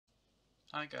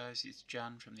Hi guys, it's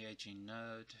Jan from the Aging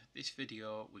Nerd. This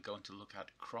video we're going to look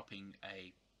at cropping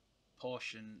a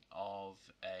portion of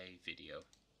a video.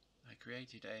 I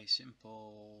created a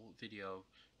simple video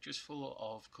just full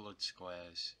of coloured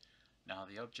squares. Now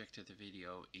the object of the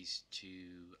video is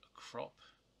to crop,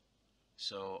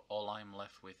 so all I'm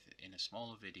left with in a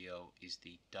smaller video is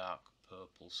the dark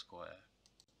purple square.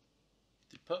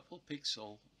 The purple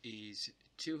pixel is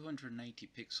 280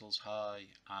 pixels high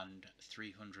and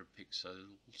 300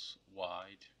 pixels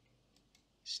wide.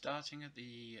 Starting at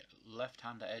the left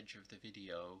hand edge of the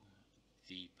video,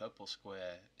 the purple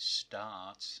square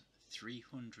starts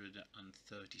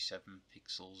 337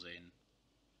 pixels in,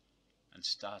 and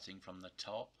starting from the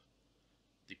top,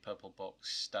 the purple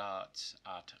box starts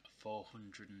at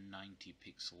 490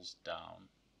 pixels down.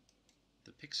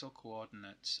 The pixel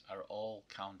coordinates are all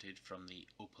counted from the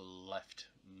upper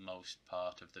leftmost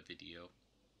part of the video.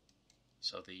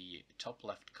 So the top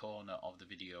left corner of the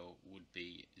video would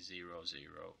be 0,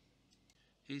 0.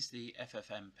 Here's the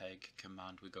FFMPEG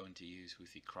command we're going to use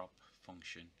with the crop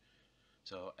function.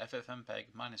 So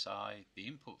FFMPEG -I, the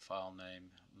input file name,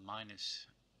 minus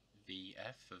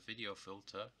VF for video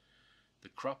filter, the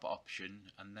crop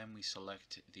option, and then we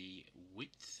select the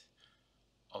width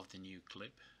of the new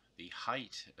clip, the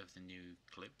height of the new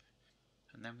clip,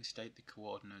 and then we state the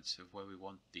coordinates of where we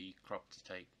want the crop to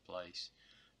take place.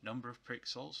 Number of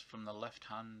pixels from the left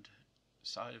hand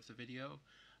side of the video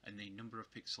and the number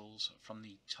of pixels from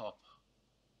the top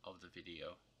of the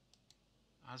video.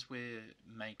 As we're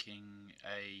making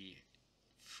a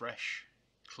fresh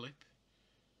clip,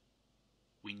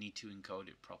 we need to encode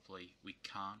it properly. We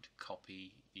can't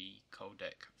copy the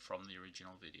codec from the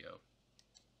original video.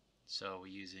 So we're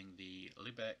using the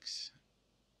libx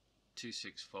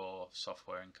 264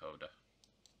 software encoder.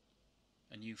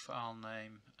 A new file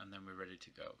name, and then we're ready to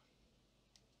go.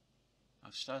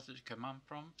 I've started a command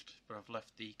prompt, but I've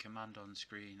left the command on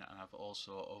screen, and I've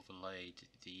also overlaid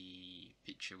the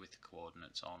picture with the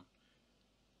coordinates on.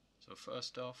 So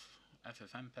first off,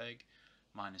 FFmpeg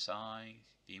 -I,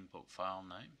 the input file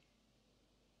name,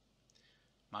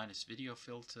 minus video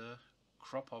filter,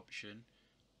 crop option,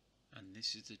 and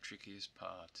this is the trickiest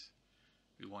part.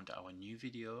 We want our new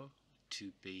video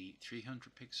to be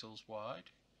 300 pixels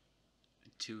wide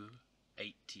and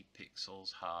 280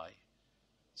 pixels high.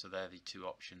 So they're the two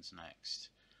options next.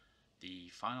 The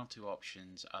final two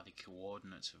options are the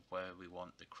coordinates of where we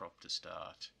want the crop to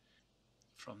start.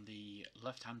 From the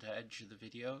left hand edge of the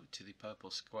video to the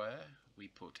purple square we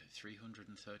put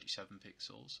 337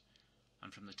 pixels,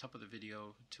 and from the top of the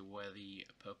video to where the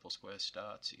purple square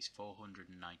starts is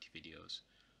 490 videos,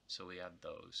 so we add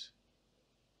those.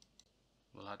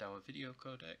 We'll add our video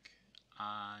codec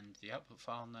and the output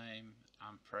file name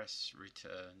and press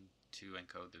return to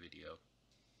encode the video.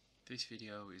 This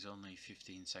video is only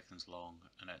 15 seconds long,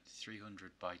 and at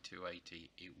 300 by 280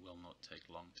 it will not take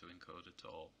long to encode at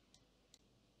all.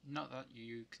 Not that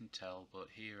you can tell,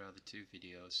 but here are the two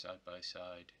videos side by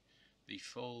side, the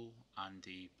full and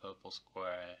the purple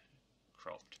square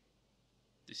cropped.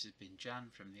 This has been Jan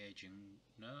from the Aging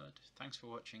Nerd. Thanks for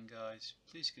watching guys.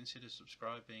 Please consider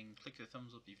subscribing, click the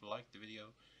thumbs up if you liked the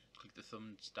video, click the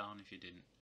thumbs down if you didn't.